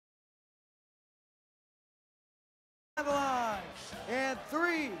the line. And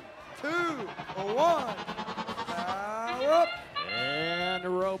 3, 2, 1. Power up. And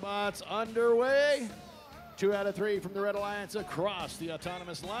robots underway. 2 out of 3 from the Red Alliance across the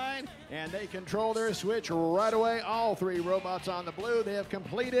autonomous line, and they control their switch right away. All 3 robots on the blue. They have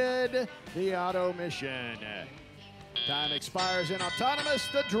completed the auto mission. Time expires in autonomous.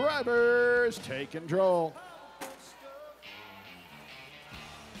 The drivers take control.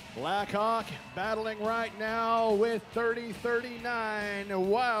 Blackhawk battling right now with 30-39.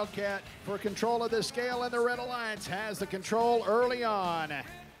 Wildcat for control of the scale, and the Red Alliance has the control early on.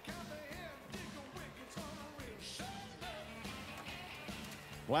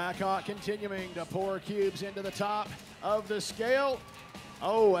 Blackhawk continuing to pour cubes into the top of the scale.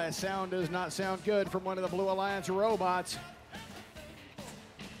 Oh, that sound does not sound good from one of the Blue Alliance robots.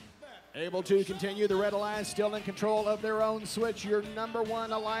 Able to continue, the Red Alliance still in control of their own switch. Your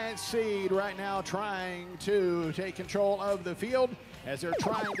 #1 Alliance seed right now trying to take control of the field as they're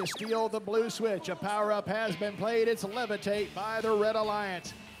trying to steal the blue switch. A power-up has been played. It's Levitate by the Red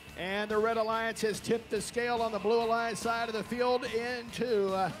Alliance. And the Red Alliance has tipped the scale on the Blue Alliance side of the field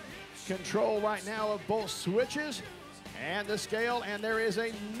into control right now of both switches and the scale, and there is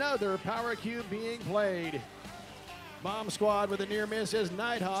another power cube being played. Bomb Squad with a near miss as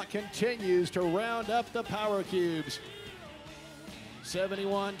Nighthawk continues to round up the power cubes.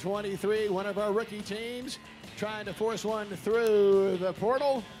 71-23, one of our rookie teams trying to force one through the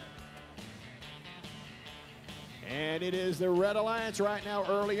portal. And it is the Red Alliance right now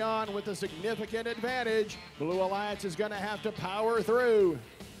early on with a significant advantage. Blue Alliance is going to have to power through.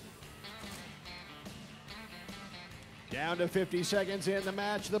 Down to 50 seconds in the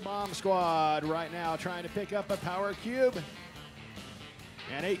match, the Bomb Squad right now trying to pick up a power cube.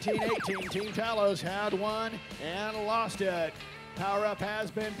 And 18-18, Team Talos had one and lost it. Power up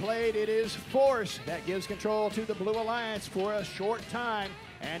has been played. It is Force that gives control to the Blue Alliance for a short time.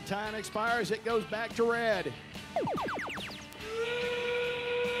 And time expires, it goes back to Red.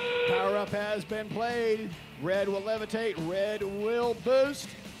 Power up has been played. Red will levitate, Red will boost.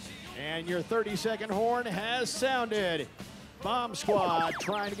 And your 30-second horn has sounded. Bomb Squad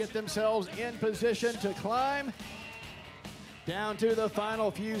trying to get themselves in position to climb. Down to the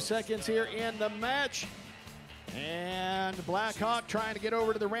final few seconds here in the match. And Blackhawk trying to get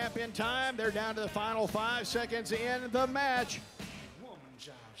over to the ramp in time. They're down to the final 5 seconds in the match.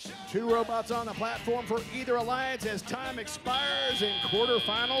 2 robots on the platform for either alliance as time expires in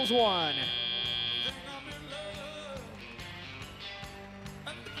quarterfinals 1.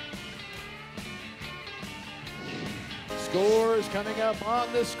 Scores coming up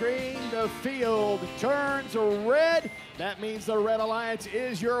on the screen. The field turns red. That means the Red Alliance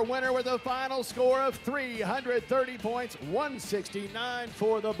is your winner with a final score of 330 points, 169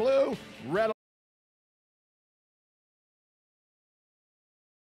 for the blue. Red